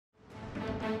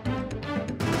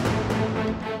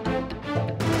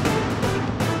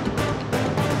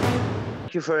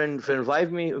Thank you for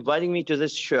inviting me to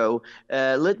this show.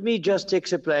 Let me just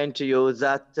explain to you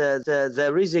that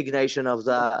the resignation of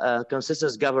the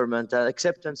consensus government,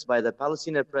 acceptance by the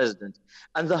Palestinian president,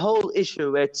 and the whole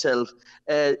issue itself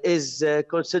is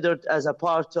considered as a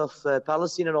part of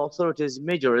Palestinian authorities'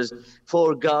 measures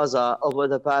for Gaza over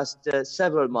the past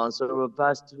several months, or over the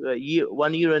past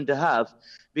 1 year and a half,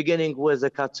 beginning with the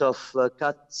cuts of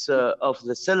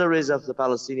the salaries of the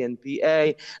Palestinian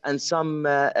PA and some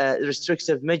restrictive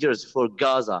measures for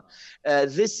Gaza.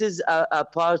 This is a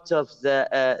part of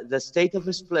the state of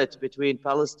a split between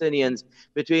Palestinians,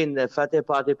 between the Fatah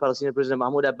Party, Palestinian President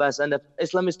Mahmoud Abbas, and the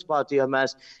Islamist Party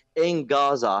Hamas in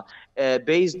Gaza,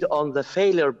 based on the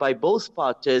failure by both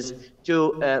parties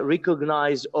to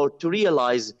recognize or to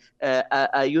realize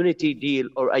a unity deal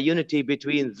or a unity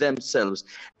between themselves.